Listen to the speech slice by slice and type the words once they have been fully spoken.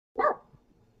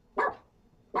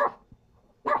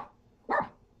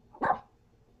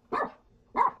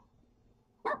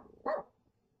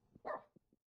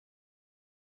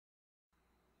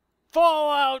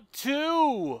Fallout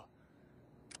 2!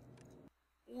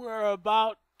 We're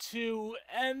about to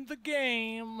end the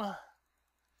game.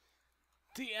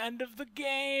 The end of the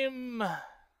game.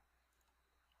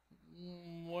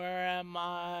 Where am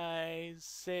I?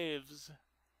 Saves.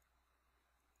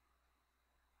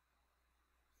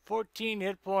 14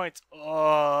 hit points.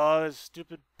 Oh, this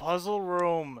stupid puzzle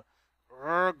room.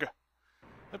 Urgh.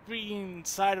 That'd be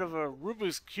inside of a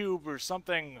Rubik's Cube or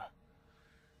something.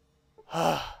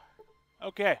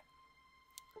 Okay.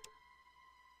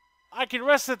 I can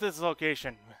rest at this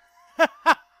location.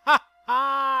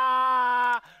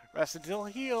 Rest until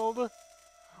healed.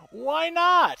 Why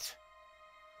not?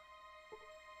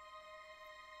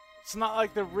 It's not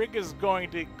like the rig is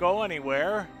going to go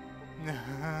anywhere.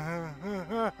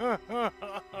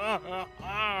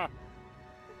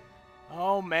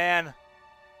 Oh man.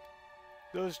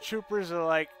 Those troopers are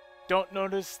like, don't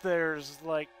notice there's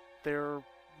like, their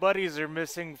buddies are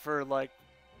missing for like,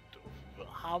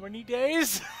 how many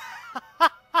days?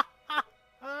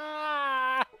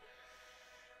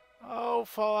 Oh,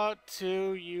 Fallout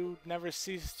 2, you never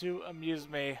cease to amuse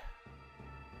me.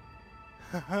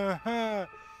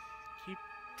 Keep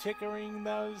tickering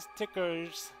those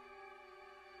tickers.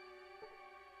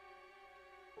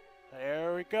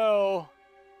 There we go.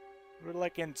 We're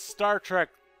like in Star Trek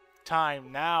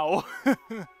time now.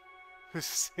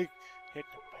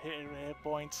 hit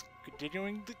points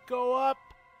continuing to go up.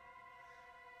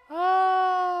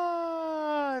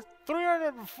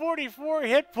 344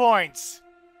 hit points.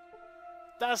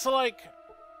 That's like,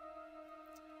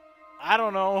 I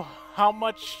don't know how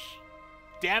much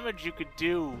damage you could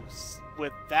do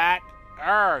with that.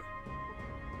 Arrgh.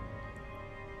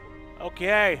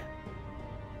 Okay.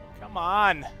 Come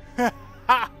on.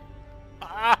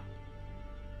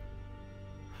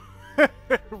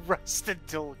 Rest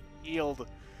until healed.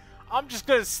 I'm just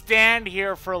gonna stand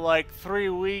here for like 3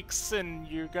 weeks and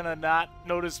you're gonna not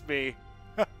notice me.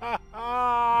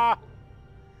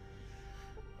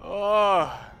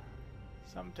 Oh,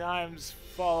 sometimes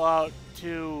Fallout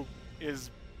 2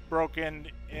 is broken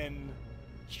in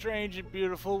strange and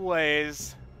beautiful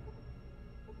ways.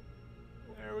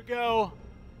 There we go.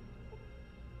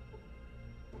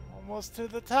 Almost to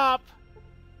the top.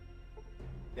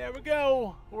 There we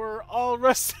go. We're all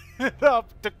rested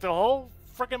up. Took the whole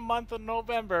freaking month of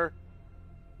November.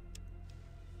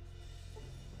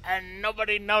 And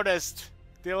nobody noticed.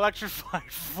 The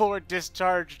electrified floor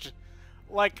discharged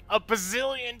like a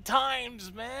bazillion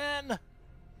times, man.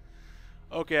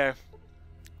 Okay.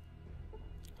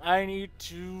 I need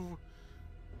to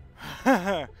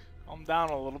calm down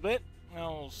a little bit.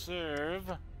 I'll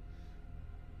serve.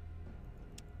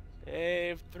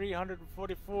 Save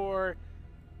 344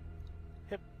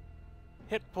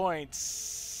 hit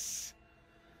points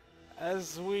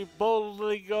as we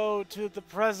boldly go to the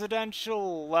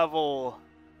presidential level,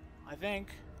 I think.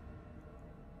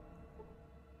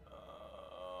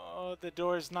 Oh, the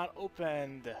door's not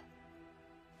opened.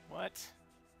 What?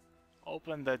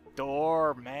 Open the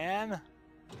door, man.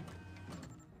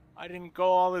 I didn't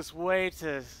go all this way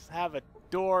to have a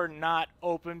door not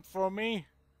open for me.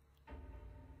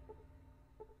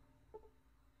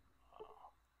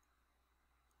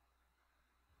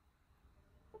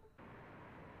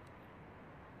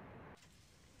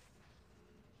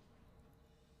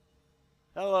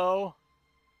 Hello.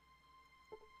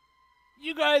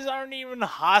 You guys aren't even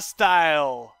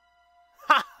hostile.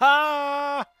 Ha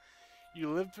ha! You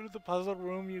lived through the puzzle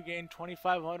room, you gained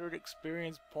 2,500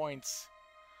 experience points.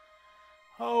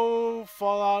 Oh,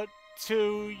 Fallout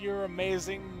 2, you're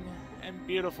amazing and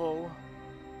beautiful.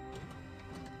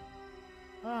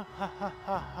 Ha ha ha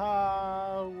ha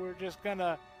ha. We're just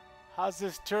gonna... How's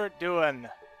this turret doing?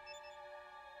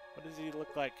 What does he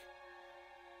look like?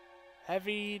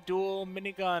 Heavy dual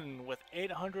minigun with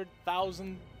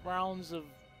 800,000 rounds of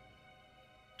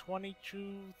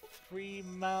 22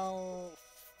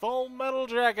 full metal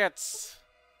jackets.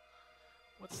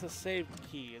 What's the save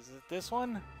key? Is it this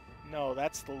one? No,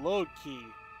 that's the load key.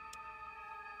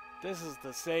 This is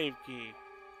the save key.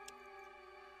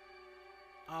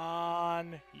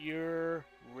 On your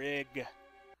rig.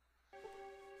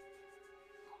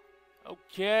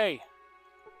 Okay.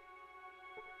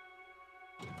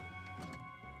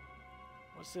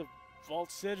 What's the Vault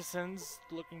Citizens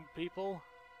looking people?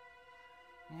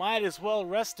 Might as well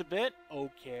rest a bit.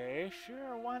 Okay,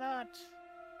 sure, why not?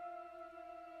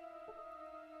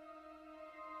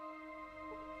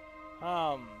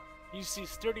 You see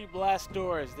sturdy blast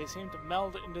doors. They seem to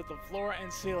meld into the floor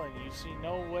and ceiling. You see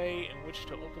no way in which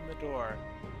to open the door.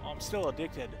 Oh, I'm still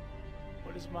addicted.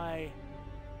 What is my...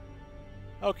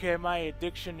 Okay, my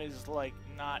addiction is like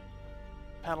not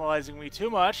penalizing me too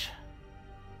much.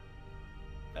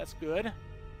 That's good.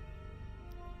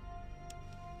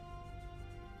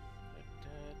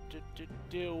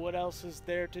 What else is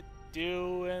there to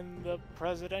do in the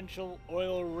presidential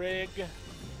oil rig? You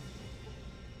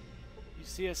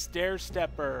see a stair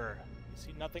stepper. You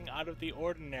see nothing out of the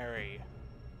ordinary.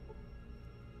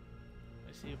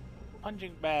 I see a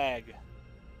punching bag.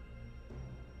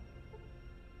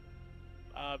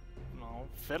 No,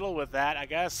 fiddle with that, I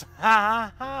guess.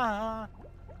 Ha ha ha!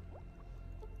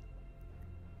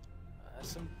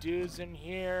 Some dudes in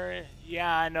here.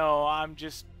 Yeah, I know. I'm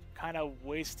just kind of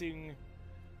wasting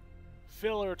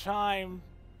filler time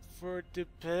to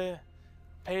pay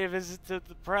a visit to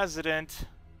the president.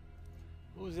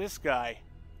 Who's this guy?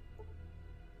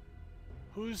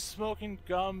 Who's smacking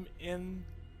gum into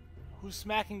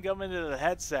the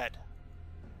headset?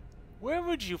 Where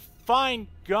would you find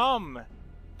gum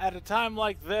at a time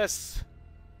like this?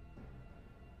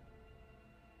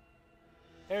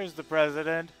 There's the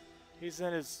president. He's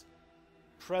in his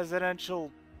presidential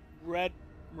red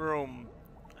room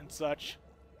and such.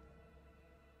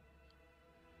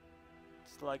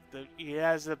 It's like he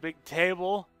has a big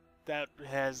table that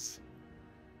has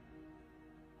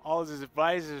all of his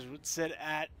advisors would sit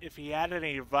at if he had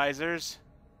any advisors.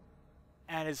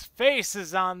 And his face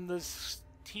is on this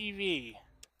TV.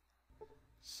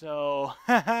 So,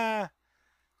 kind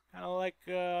of like,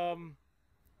 no,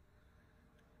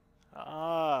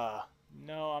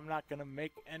 I'm not gonna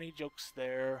make any jokes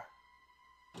there.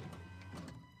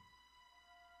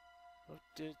 What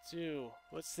did it do?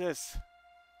 What's this?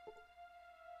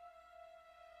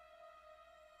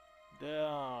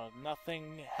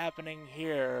 Nothing happening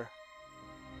here.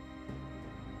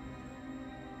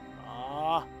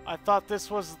 I thought this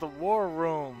was the war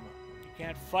room. You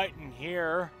can't fight in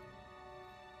here.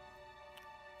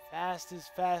 Fast as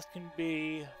fast can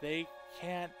be. They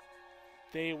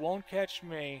won't catch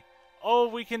me. Oh,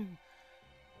 we can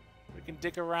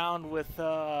dig around with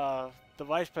the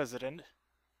vice president.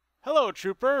 Hello,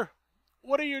 trooper.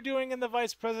 What are you doing in the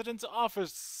vice president's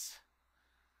office?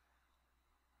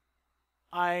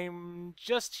 I'm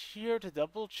just here to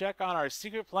double check on our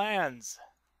secret plans.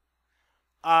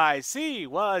 I see.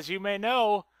 Well, as you may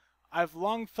know, I've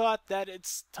long thought that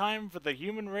it's time for the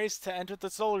human race to enter the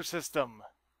solar system.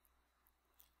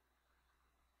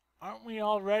 Aren't we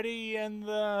already in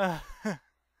the...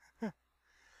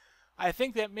 I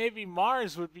think that maybe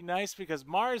Mars would be nice because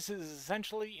Mars is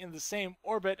essentially in the same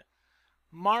orbit.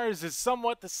 Mars is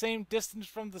somewhat the same distance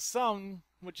from the sun,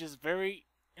 which is very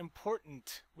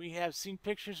important. We have seen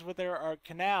pictures where there are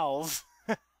canals.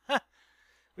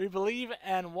 We believe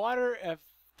in water. If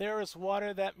there is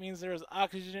water, that means there is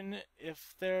oxygen.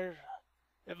 If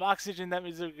oxygen, that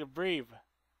means we can breathe.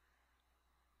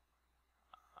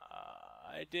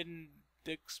 I didn't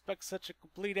expect such a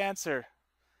complete answer.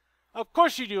 Of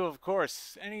course you do, of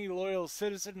course. Any loyal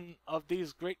citizen of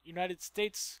these great United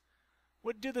States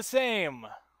would do the same.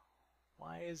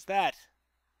 Why is that?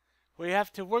 We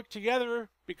have to work together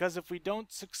because if we don't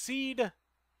succeed,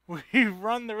 we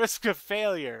run the risk of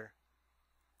failure.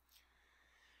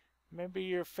 Maybe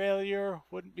your failure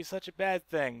wouldn't be such a bad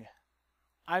thing.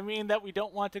 I mean that we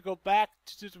don't want to go back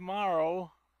to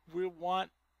tomorrow. We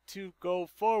want to go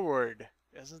forward.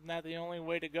 Isn't that the only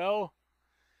way to go?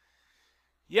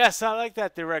 Yes, I like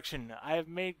that direction. I have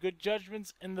made good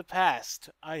judgments in the past.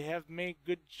 I have made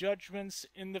good judgments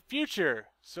in the future.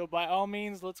 So by all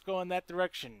means, let's go in that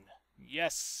direction.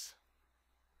 Yes.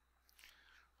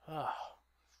 I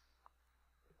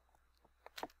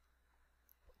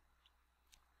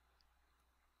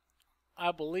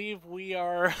believe we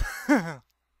are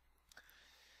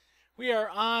we are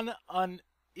on an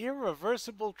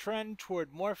irreversible trend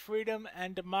toward more freedom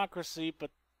and democracy,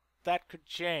 but that could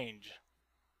change.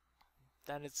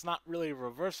 Then it's not really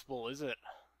reversible, is it?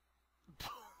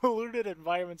 Polluted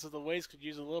environments of the waste could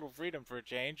use a little freedom for a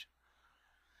change.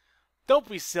 Don't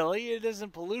be silly. It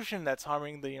isn't pollution that's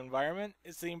harming the environment.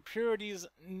 It's the impurities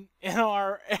in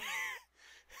our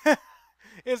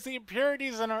it's the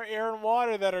impurities in our air and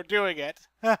water that are doing it.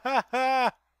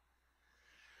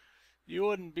 You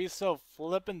wouldn't be so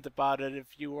flippant about it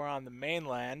if you were on the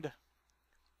mainland.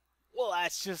 Well,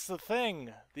 that's just the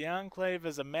thing. The Enclave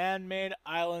is a man-made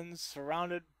island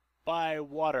surrounded by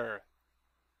water.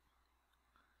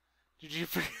 Did you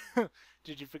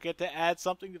forget to add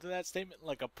something to that statement,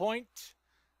 like a point?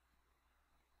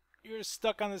 You're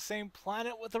stuck on the same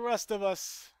planet with the rest of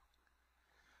us.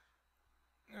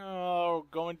 Oh,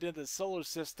 going to the solar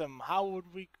system. How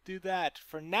would we do that?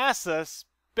 For NASA,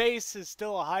 space is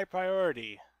still a high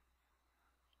priority.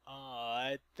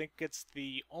 I think it's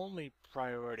the only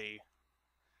priority.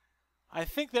 I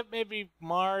think that maybe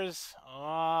Mars...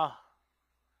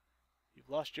 you've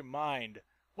lost your mind.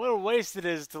 What a waste it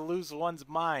is to lose one's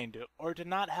mind, or to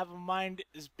not have a mind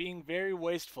is being very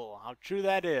wasteful. How true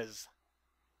that is.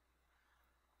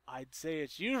 I'd say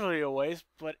it's usually a waste,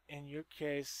 but in your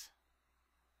case,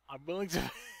 I'm willing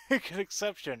to make an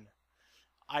exception.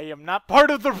 I am not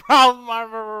part of the problem.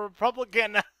 I'm a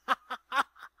Republican.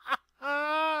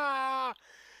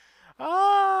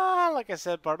 Like I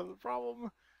said, part of the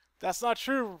problem. That's not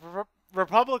true.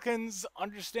 Republicans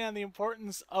understand the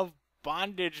importance of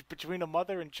bondage between a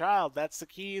mother and child. That's the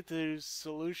key to the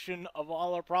solution of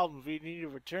all our problems. We need to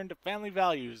return to family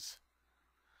values.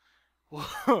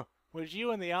 What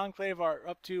you and the Enclave are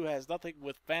up to has nothing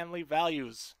with family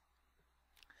values.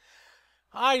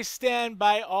 I stand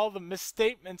by all the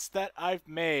misstatements that I've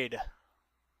made.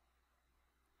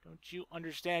 Don't you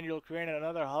understand you'll create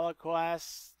another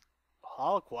Holocaust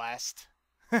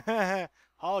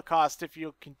if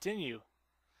you continue?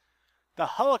 The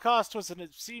Holocaust was an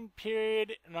obscene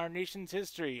period in our nation's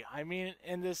history. I mean,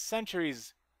 in this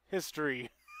century's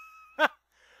history.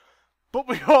 But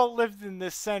we all lived in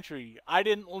this century. I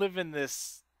didn't live in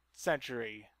this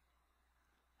century.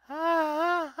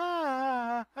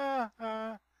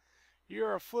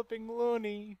 You're a flipping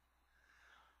loony.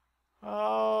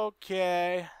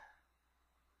 Okay.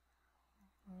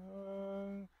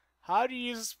 How do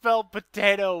you spell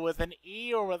potato, with an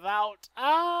E or without?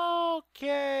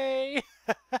 Okay.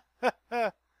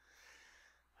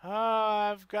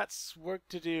 I've got work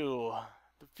to do.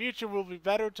 The future will be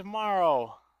better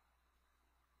tomorrow.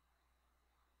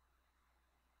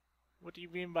 What do you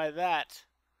mean by that?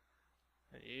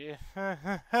 He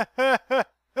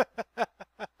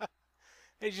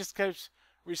just keeps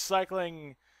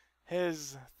recycling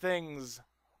his things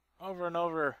over and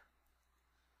over.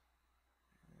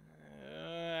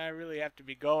 I really have to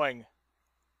be going.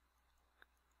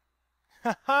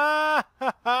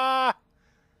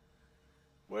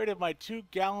 Where did my 2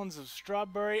 gallons of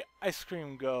strawberry ice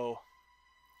cream go?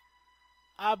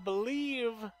 I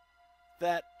believe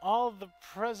that all the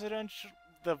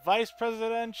vice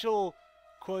presidential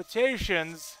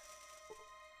quotations...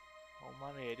 Oh,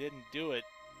 mommy, I didn't do it.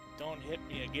 Don't hit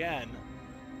me again.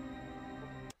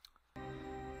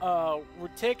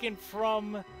 Were taken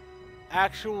from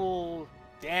actual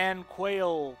Dan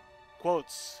Quayle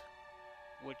quotes,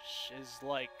 which is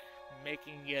like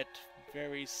making it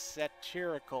very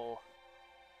satirical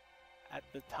at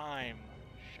the time.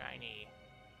 Shiny.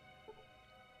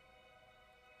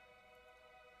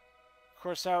 Of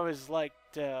course, I always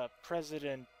liked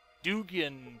President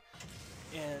Dugan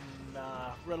in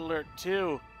Red Alert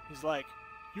 2. He's like,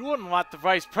 you wouldn't want the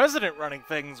vice president running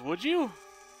things, would you?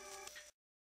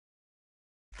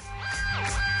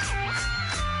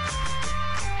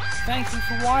 Thank you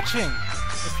for watching.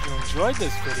 If you enjoyed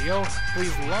this video,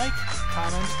 please like,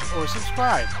 comment, or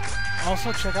subscribe.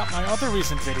 Also, check out my other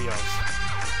recent videos.